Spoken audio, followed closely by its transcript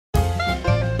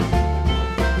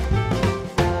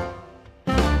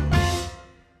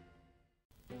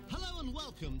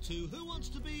Welcome to Who Wants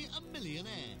to Be a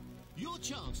Millionaire? Your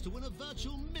chance to win a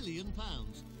virtual £1 million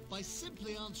by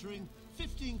simply answering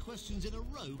 15 questions in a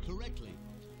row correctly.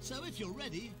 So if you're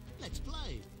ready, let's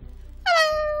play.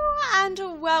 Hello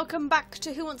and welcome back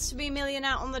to Who Wants to Be a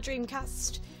Millionaire on the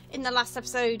Dreamcast. In the last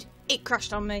episode, it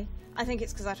crashed on me. I think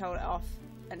it's because I told it off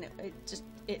and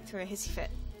it threw a hissy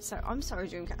fit. So I'm sorry,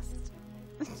 Dreamcast.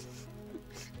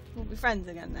 We'll be friends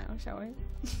again now, shall we?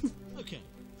 Okay.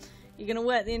 You're going to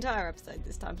work the entire episode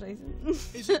this time, please.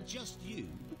 Is it just you?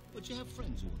 Or do you have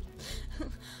friends who want to?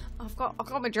 I've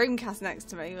got my Dreamcast next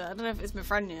to me, but I don't know if it's my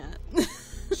friend yet.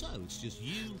 So it's just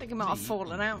you. I think it might have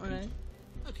fallen out with it.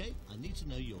 Okay, I need to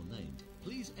know your name.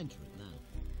 Please enter it now.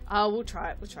 Oh, we'll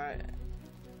try it.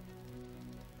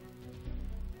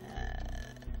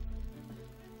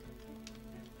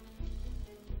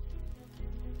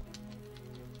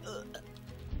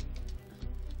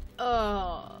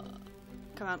 Oh,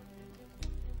 come on.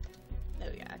 There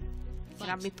we go. You can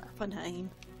have me proper name.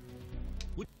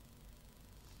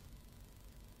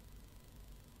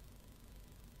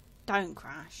 Don't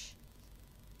crash.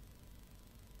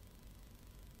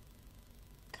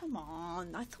 Come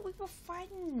on, I thought we were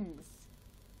friends.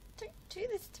 Don't do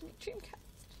this to me,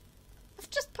 Dreamcast. I've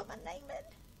just put my name in.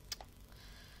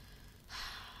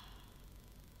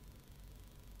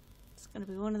 It's gonna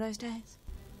be one of those days.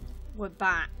 We're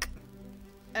back.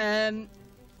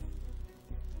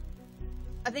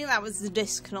 I think that was the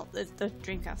disc, not the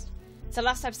Dreamcast. So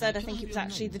last episode, I think it was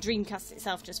actually the Dreamcast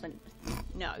itself just went,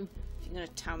 no, if you're going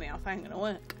to tell me off, I ain't going to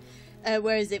work.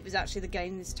 Whereas it was actually the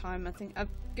game this time. I think I've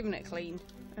given it a clean.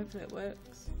 Hopefully it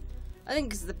works. I think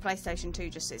because the PlayStation 2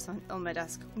 just sits on my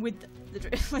desk with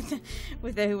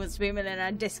the Who Wants to Be a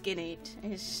Millionaire disc in it.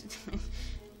 It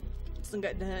doesn't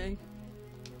go no.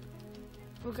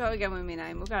 We'll go again with my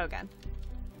name. We'll go again.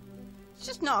 It's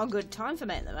just not a good time for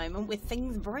me at the moment with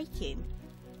things breaking.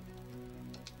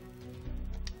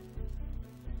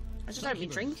 I just hope my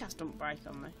Dreamcast don't break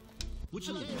on me. Would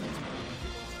you like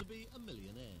to be a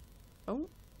millionaire? Oh,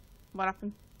 what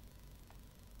happened?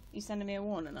 You sending me a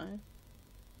warning, are you?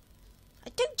 I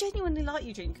don't genuinely like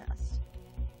you, Dreamcast.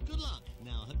 Good luck.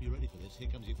 Now, I hope you're ready for this. Here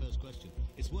comes your first question.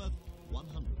 It's worth £100.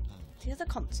 The other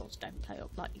consoles don't play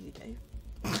up like you do.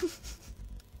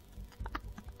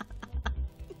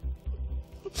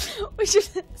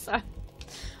 Sorry.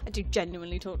 I do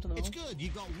genuinely talk to them all. It's good. You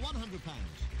got £100.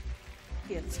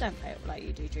 The others don't play up like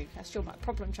you do, Dreamcast. You're my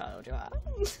problem child, you are.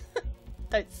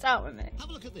 Don't start with me. Have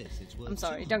a look at this. It's worth I'm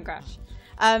sorry, £200. don't crash.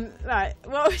 Right,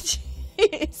 what would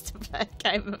you use to play a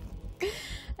game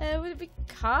of... would it be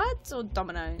cards or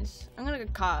dominoes? I'm gonna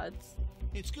go cards.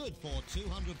 It's good for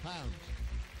 £200.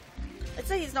 I'd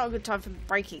say it's not a good time for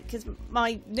breaking, because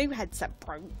my new headset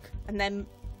broke, and then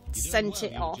sent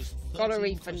it off. Got a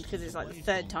refund because it's like the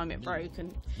third time it broke,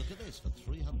 and look at this for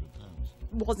 £300.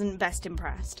 wasn't best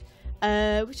impressed.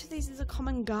 Which of these is a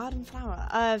common garden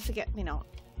flower? Forget me not.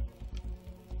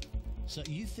 So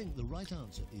you think the right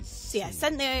answer is So yeah, C.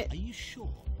 sent the... Are you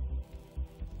sure?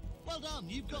 Well done,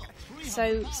 you've got £300.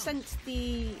 So sent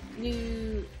the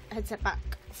new headset back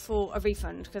for a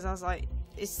refund because I was like,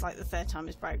 it's like the third time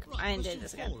it's broke. Right, I ain't doing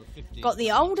this again. 4 of 15. Got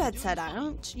the old headset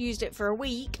out, used it for a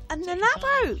week, and then that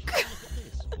broke. Look at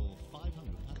this for £500.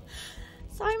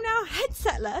 So I'm now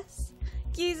headsetless,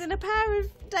 using a pair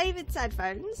of David's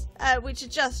headphones, which are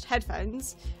just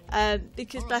headphones,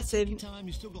 because bless him,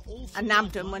 I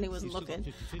nabbed him when he wasn't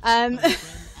looking,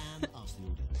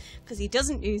 because he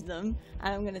doesn't use them,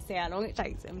 and I'm going to see how long it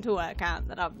takes him to work out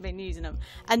that I've been using them.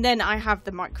 And then I have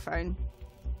the microphone,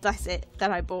 bless it,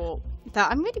 that I bought, that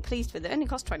I'm really pleased with. It only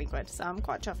cost 20 quid, so I'm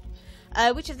quite chuffed.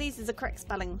 Which of these is the correct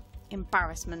spelling?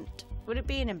 Embarrassment. Would it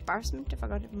be an embarrassment if I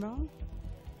got it wrong?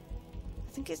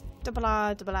 I think it's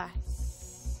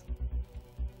RRS.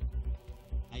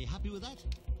 Are you happy with that?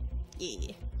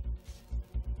 Yeah.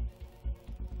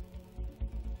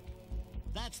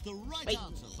 That's the right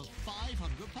answer for £500.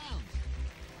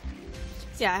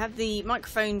 So yeah, I have the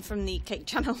microphone from the cake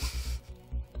channel.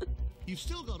 You've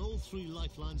still got all 3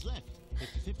 lifelines left.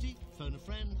 50-50, phone a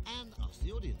friend, and ask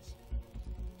the audience.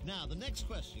 Now, the next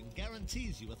question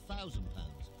guarantees you £1,000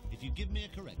 if you give me a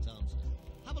correct answer.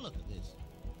 Have a look at this.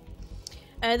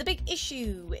 The big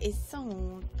issue is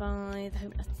solved by the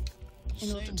homeless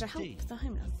in order to help the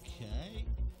homeless. Okay.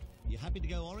 You happy to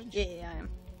go orange? Yeah, I am.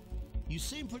 You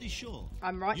seem pretty sure.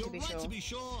 I'm right You're to be right sure. to be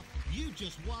sure. You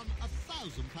just won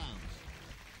 £1,000.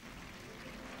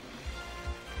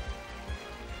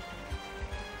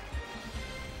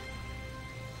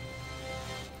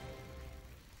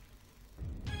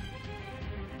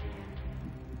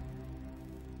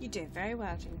 You do very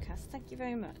well, Dreamcast. Thank you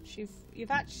very much.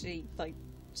 You've actually like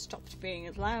stopped being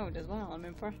as loud as well. I'm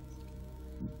impressed.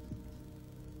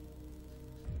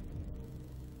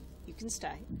 You can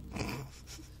stay. I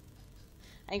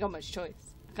ain't got much choice.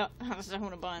 I don't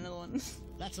want to buy another one.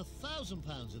 That's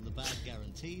 £1,000 in the bag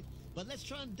guaranteed. But let's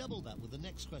try and double that with the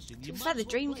next question. To be fair, the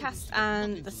Dreamcast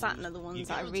and the Saturn are the ones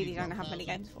that I really don't have many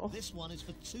games for. This one is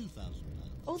for £2,000.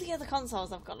 All the other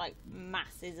consoles I've got like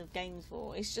masses of games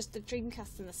for. It's just the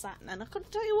Dreamcast and the Saturn, and I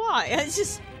couldn't tell you why. It's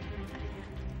just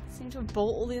I seem to have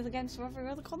bought all the other games for every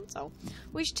other console.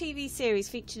 Which TV series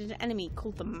featured an enemy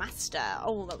called the Master?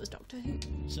 Oh, that was Doctor Who.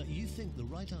 So you think the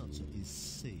right answer is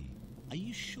C? Are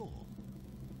you sure?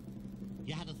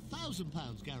 You had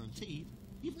 £1,000 guaranteed.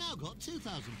 You've now got £2,000.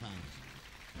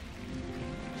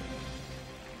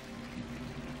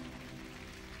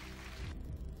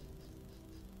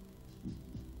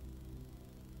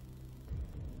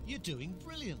 You're doing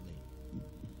brilliantly.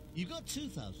 You got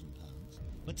 £2,000,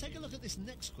 but take a look at this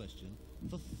next question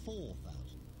for £4,000.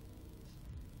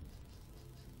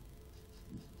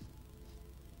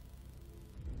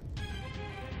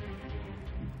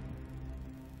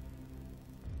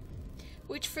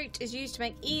 Which fruit is used to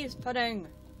make Eve's pudding?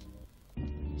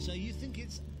 So you think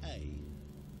it's A?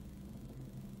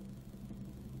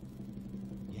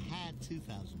 You had £2,000.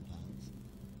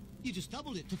 You just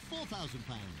doubled it to £4,000.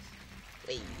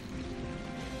 Wait.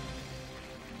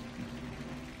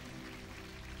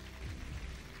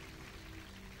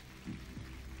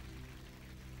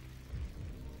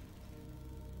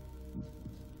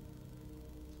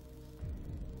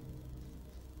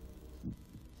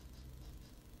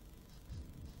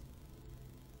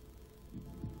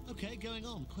 Okay, going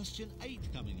on. Question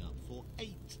 8 coming up for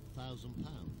 £8,000.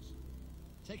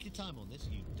 Take your time on this.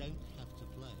 You don't have to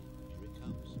play. Here it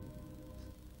comes.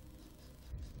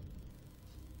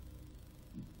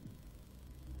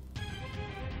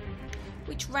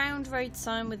 Which round road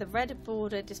sign with a red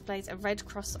border displays a red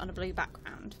cross on a blue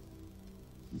background?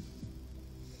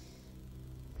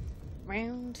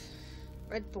 Round,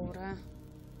 red border,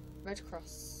 red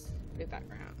cross, blue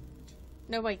background.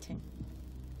 No waiting.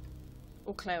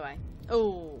 Or Chloe.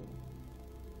 Oh.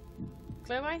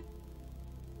 Chloe?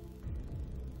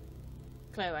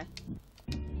 Chloe.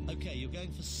 Okay, you're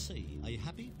going for C. Are you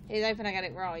happy? He's hoping I get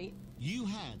it right. You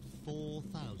had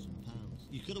 £4,000.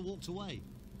 You could have walked away.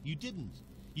 You didn't.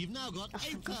 You've now got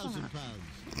 £8,000.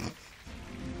 I've been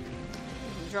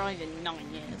driving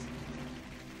 9 years.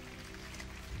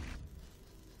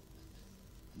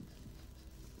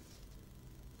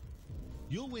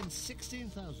 You'll win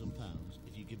 £16,000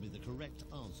 if you give me the correct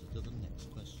answer to the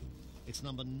next question. It's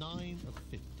number 9 of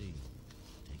 15. Take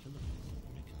a look at it.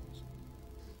 Here it comes.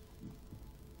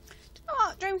 Do you know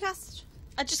what, Dreamcast?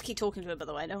 I just keep talking to it, by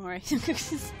the way, don't worry.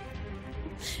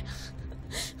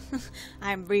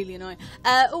 I am really annoying.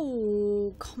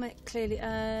 Oh, Comet clearly.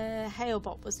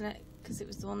 Halebop, wasn't it? Because it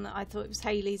was the one that I thought it was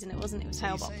Haley's and it wasn't. It was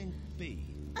Halebop. Saying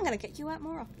B. I'm going to get you out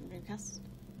more often, Dreamcast.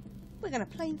 We're going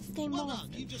to play this game Well more done,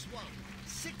 often. you just won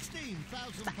 £16,000.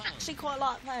 I actually quite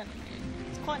like playing with you.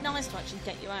 It's quite nice to actually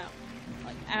get you out.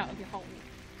 Like, out of your hole.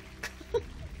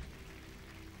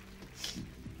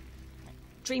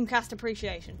 Dreamcast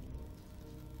appreciation.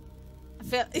 I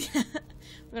feel...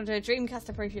 We're going to do a Dreamcast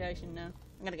appreciation now.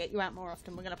 I'm going to get you out more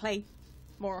often. We're going to play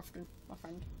more often, my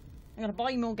friend. I'm going to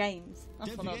buy you more games.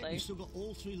 That's Don't what forget, I'll do. you've still got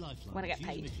all 3 lifelines. When I get Use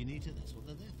them paid. if you need to, that's what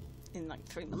they're there for. In like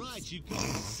 3 months. Right, you've got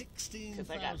 £16,000. Because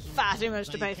I got far too much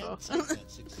to pay for. I'm going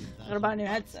to buy a new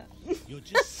headset. You're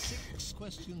just 6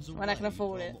 questions away When I can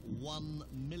afford from it. £1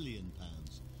 million.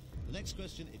 The next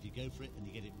question, if you go for it and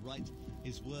you get it right,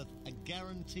 is worth a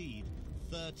guaranteed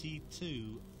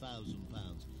 £32,000.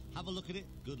 Have a look at it.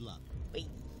 Good luck. Wait.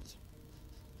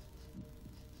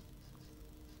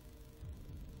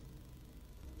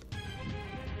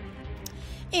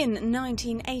 In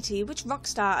 1980, which rock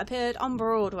star appeared on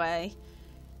Broadway?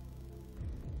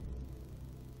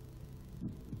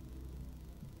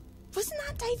 Wasn't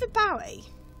that David Bowie?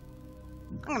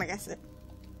 I'm gonna guess it.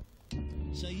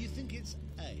 So you think it's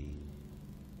A?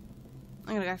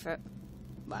 I'm gonna go for it.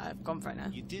 Well, I've gone for it now.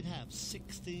 You did have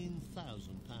 £16,000 in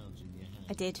your hand.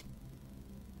 I did.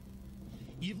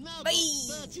 You've now got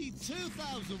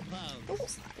 £32,000.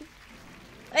 Also,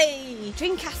 hey,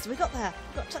 Dreamcast, we got there.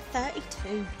 We got to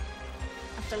 32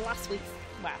 after last week.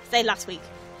 Well, say last week.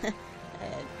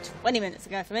 20 minutes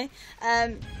ago for me.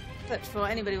 But for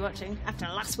anybody watching, after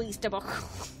last week's debacle.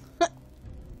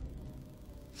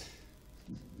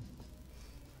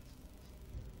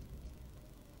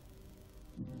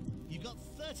 You've got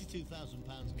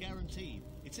 £32,000 guaranteed.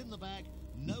 It's in the bag.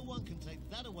 No one can take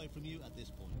that away from you at this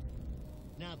point.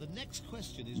 Now, the next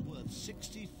question is worth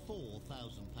 £64,000.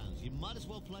 You might as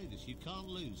well play this. You can't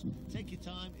lose. Take your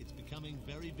time. It's becoming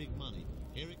very big money.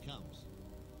 Here it comes.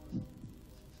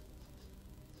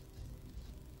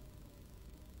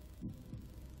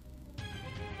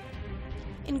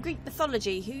 In Greek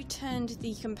mythology, who turned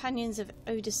the companions of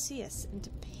Odysseus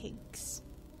into pigs?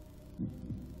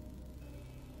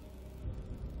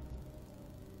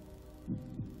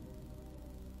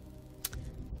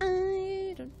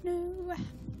 I don't know.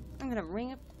 I'm gonna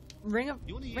ring a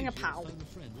pal.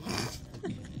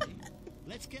 Okay.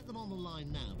 Let's get them on the line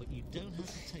now, but you don't have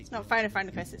to take. It's not phone a friend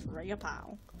request, it's ring a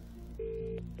pal.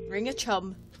 Ring a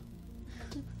chum.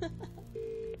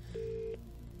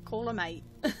 Call a mate.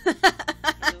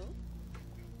 Hello?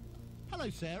 Hello,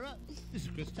 Sarah. This is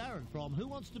Chris Tarrant from Who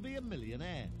Wants to Be a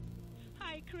Millionaire?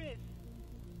 Hi, Chris.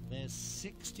 There's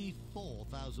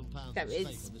 £64,000 There at stake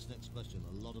is. on this next question.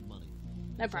 A lot of money.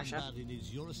 No pressure. Somebody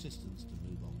needs your assistance to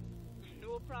move on.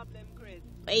 No problem, Chris.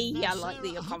 Hey, Now, I like Sarah,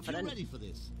 that you're I hope confident. You're ready for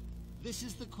this. This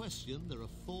is the question. There are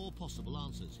 4 possible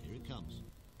answers. Here it comes.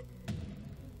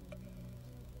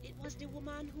 It was the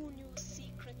woman who knew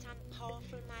secret and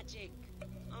powerful magic.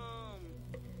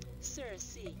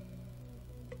 Circe.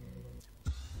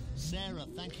 Sarah,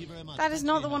 thank you very much. That is Thanks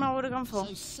not for the your one help. I would have gone for.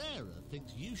 So Sarah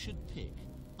thinks you should pick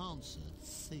answer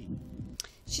C.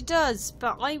 She does,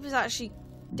 but I was actually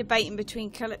debating between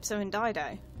Calypso and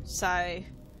Dido, so...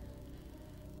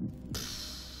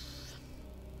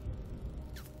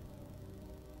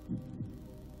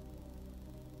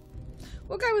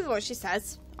 We'll go with what she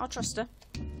says. I'll trust her.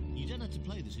 You don't have to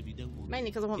play this if you don't want to.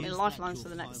 Mainly because I want my Is that lifelines your for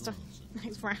the next final answer?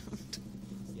 next round.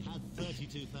 You had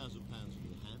 £32,000 in your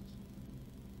hand.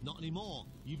 Not anymore.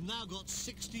 You've now got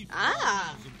 £64,000.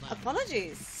 Ah!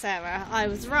 Apologies, Sarah. I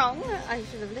was wrong. I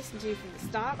should have listened to you from the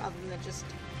start rather than just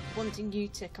wanting you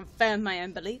to confirm my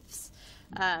own beliefs.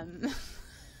 Now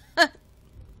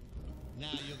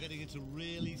you're getting into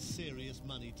really serious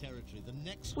money territory. The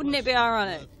next Wouldn't it be question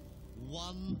ironic? is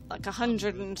worth Like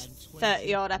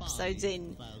 130 odd episodes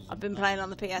in, I've been playing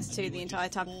on the PS2 the entire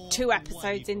time. 2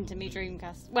 episodes into me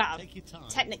Dreamcast. Well, Take your time.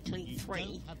 technically You 3.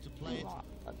 don't have to play it.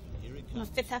 Here it My comes.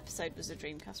 5th episode was a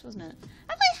Dreamcast, wasn't it?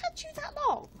 Have I had you that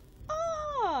long?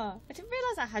 Ah, I didn't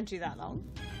realise I had you that long.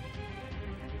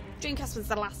 Dreamcast was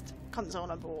the last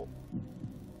console I bought.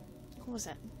 What was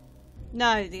it?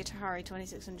 No, the Atari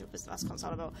 2600 was the last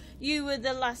console I bought. You were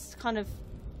the last kind of...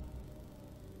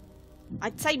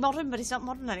 I'd say modern, but it's not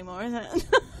modern anymore, is it?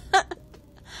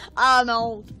 I'm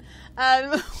old.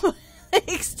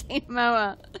 16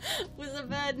 mower was a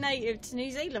bird native to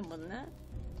New Zealand, wasn't it?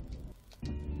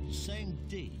 Saying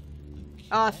D. Okay.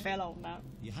 Oh, I feel old now.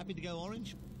 You happy to go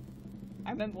orange?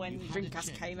 I remember when You the had a Dreamcast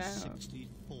check came for out. £64,000.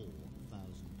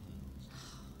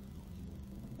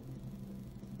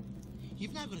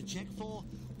 You've now got a check for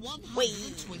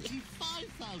 £125,000.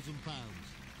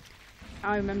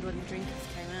 I remember when the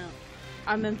Dreamcast came out.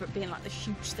 I remember it being like this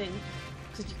huge thing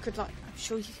because you could, like, I'm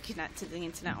sure you could connect to the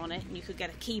internet on it, and you could get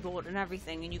a keyboard and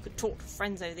everything, and you could talk to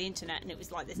friends over the internet, and it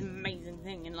was like this amazing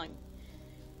thing. And like,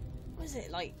 what was it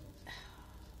like?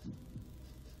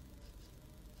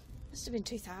 Must have been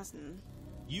 2000.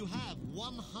 You have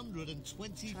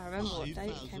 £125,000. I remember what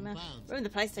date it came out. I remember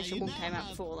the PlayStation 1 came out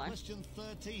before though. Question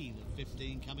 13 at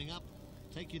 15 coming up.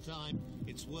 Take your time.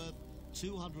 It's worth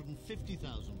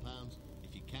 £250,000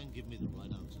 if you can give me the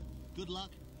right answer. Good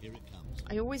luck. Here it comes.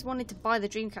 I always wanted to buy the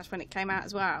Dreamcast when it came out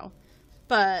as well,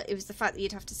 but it was the fact that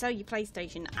you'd have to sell your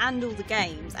PlayStation and all the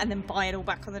games and then buy it all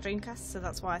back on the Dreamcast, so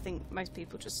that's why I think most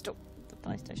people just stuck with the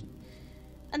PlayStation.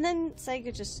 And then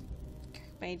Sega just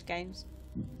made games.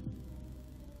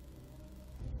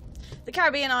 The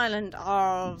Caribbean island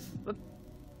of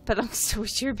belongs to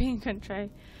which European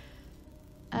country?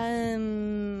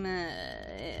 Audience.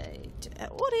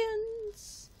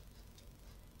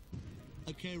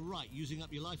 Okay, right. Using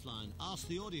up your lifeline. Ask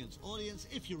the audience. Audience,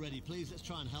 if you're ready, please, let's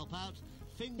try and help out.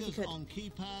 Fingers could. on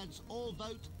keypads. All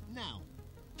vote now.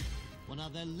 Well, now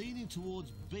they're leaning towards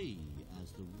B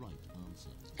as the right answer.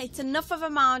 It's enough of a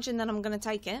margin that I'm going to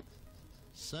take it.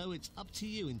 So it's up to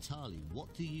you entirely.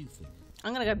 What do you think?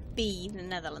 I'm going to go B, the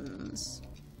Netherlands.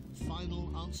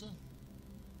 Final answer?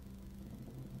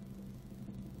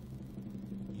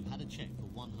 You had a check for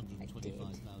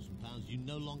 £125,000. You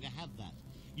no longer have that.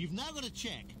 You've now got a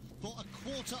check for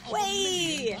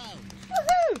 £250,000.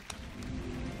 Woohoo!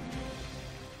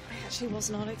 I actually was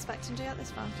not expecting to get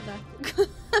this far today.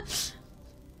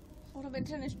 All I've been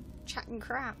doing is chatting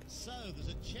crap. So there's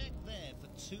a check there for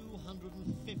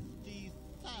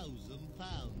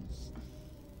 £250,000.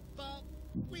 But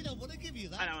we don't want to give you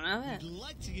that. I don't know it. We'd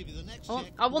like to give you the next I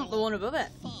check. want the for one above it.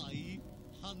 £500,000.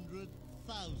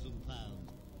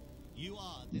 You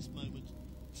are at this moment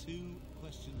 2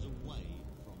 questions away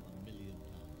from £1 million.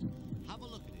 Have a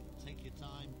look at it. Take your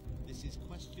time. This is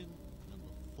question number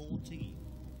 14.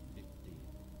 15.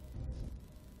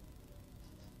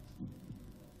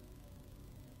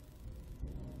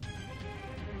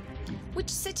 Which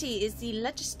city is the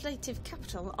legislative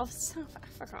capital of South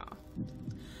Africa?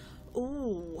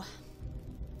 Ooh.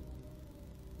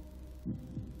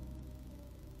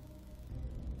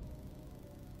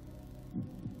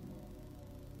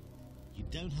 You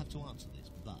don't have to answer this,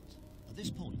 but at this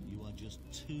point you are just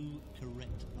 2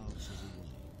 correct answers away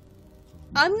from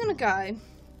I'm gonna go. £1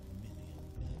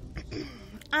 million.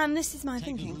 And this is my Take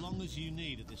thinking. as long as you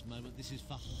need at this moment. This is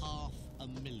for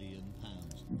 £500,000.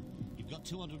 You've got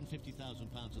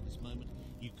 £250,000 at this moment.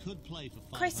 You could play for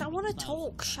 £500,000. Chris, I want to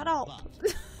talk. Shut up.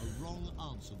 But a wrong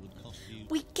answer would cost you.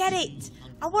 We get it.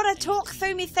 I want to talk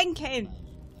through me thinking.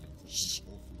 £280,000. Shh.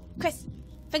 Chris,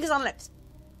 fingers on lips.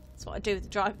 That's what I do with the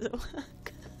drivers at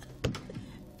work.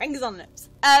 Fingers on lips.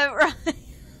 Right.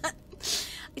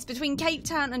 It's between Cape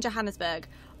Town and Johannesburg.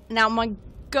 Now, my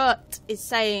gut is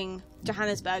saying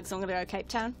Johannesburg, so I'm going to go Cape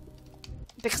Town.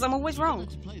 Because I'm always wrong. You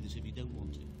don't have to play this if you don't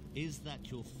want to. Is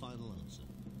that your final answer?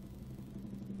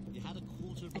 You had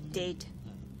 £250,000. I did.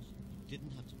 You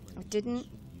didn't have to play. I didn't.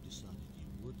 You decided you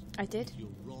would. I did. If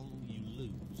you're wrong, you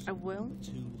lose. I will.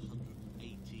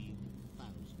 £280,000.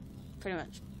 Pretty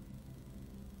much.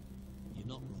 You're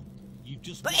not wrong. You've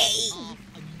just But won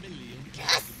 £500,000.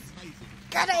 Yes! Amazing.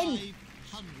 Get in!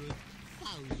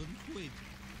 500,000 quid.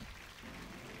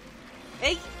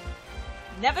 Hey,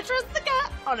 never trust the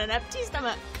cat on an empty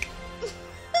stomach.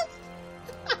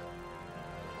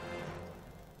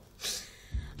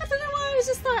 I don't know why I was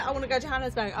just like, I want to go to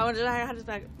Johannesburg. I want to go to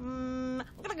Johannesburg. I'm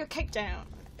going to go Cape Town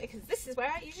because this is where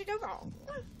I usually go wrong.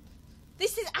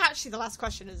 This is actually the last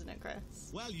question, isn't it,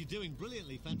 Chris? Well, you're doing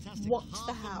brilliantly. Fantastic. What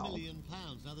the hell?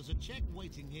 £500,000. Now, there's a cheque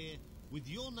waiting here with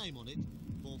your name on it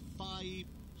for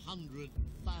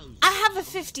 500,000. I have a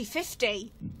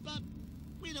 50-50. But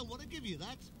we don't want to give you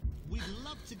that. We'd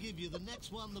love to give you the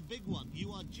next one, the big one.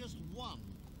 You are just one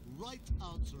right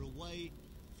answer away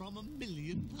from £1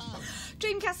 million.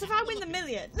 Dreamcast, if I win the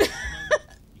million, You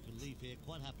can leave here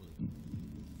quite happily.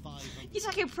 you're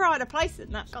taking pride of place in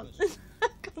that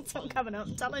console coming up,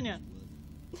 I'm telling you.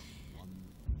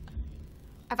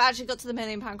 I've actually got to the £1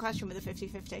 million question with a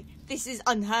 50-50. This is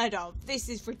unheard of. This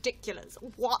is ridiculous.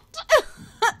 What?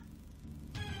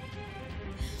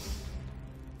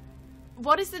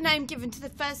 What is the name given to the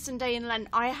first Sunday in Lent?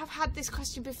 I have had this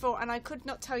question before and I could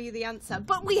not tell you the answer,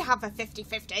 but we have a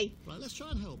 50-50. Right, let's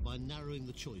try and help by narrowing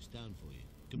the choice down for you.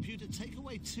 Computer, take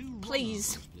away 2 wrong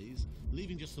Please. answers, please,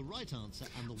 leaving just the right answer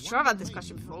and the I'm one sure I've had this remaining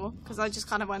question before, because I just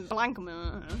kind of went blank on my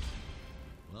own.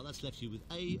 Well, that's left you with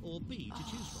A or B to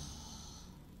choose from.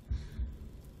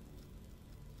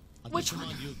 I'd Which just one?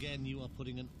 remind you again, you are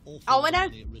putting an awful Oh, I lot know.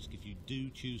 of money at risk if you do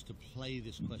choose to play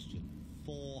this question.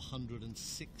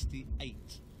 £468,000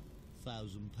 to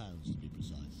be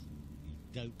precise. You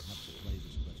don't have to play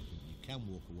this question. You can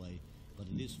walk away, but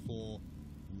it is for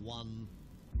 £1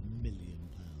 million.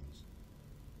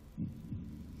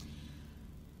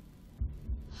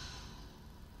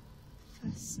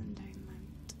 First Sunday in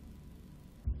Lent.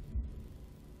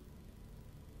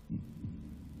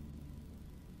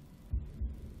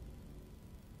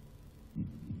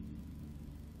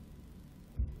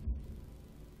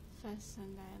 First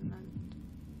Sunday in Lent.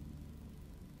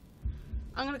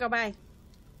 I'm gonna go away.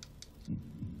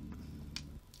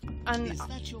 And Is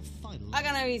that your final? I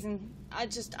got no reason.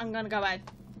 I'm gonna go away.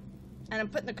 And I'm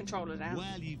putting the controller down.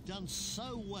 Well, you've done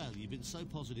so well. You've been so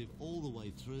positive all the way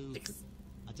through.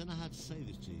 I don't know how to say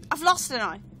this to you. I've lost, haven't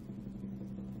I?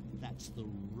 That's the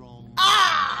wrong.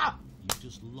 Ah! You've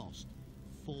just lost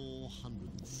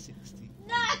 £460,000.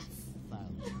 Nuts!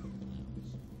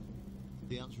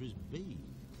 The answer is B.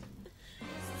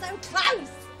 So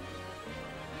close!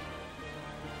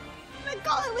 I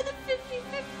got it with a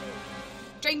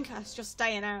 50-50. Dreamcast just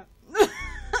staying out.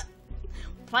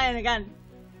 Playing again.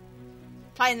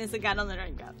 Playing this again on the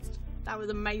Dreamcast. That was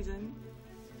amazing.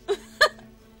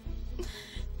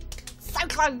 So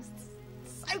close.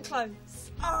 So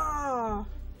close. Oh.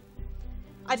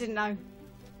 I didn't know.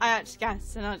 I actually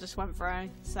guessed and I just went for A.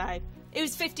 So it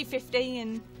was 50-50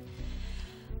 and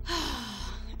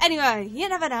anyway, you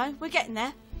never know. We're getting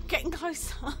there. Getting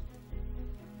closer.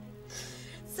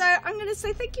 So I'm going to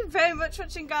say thank you very much for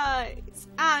watching, guys.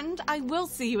 And I will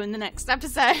see you in the next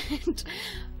episode.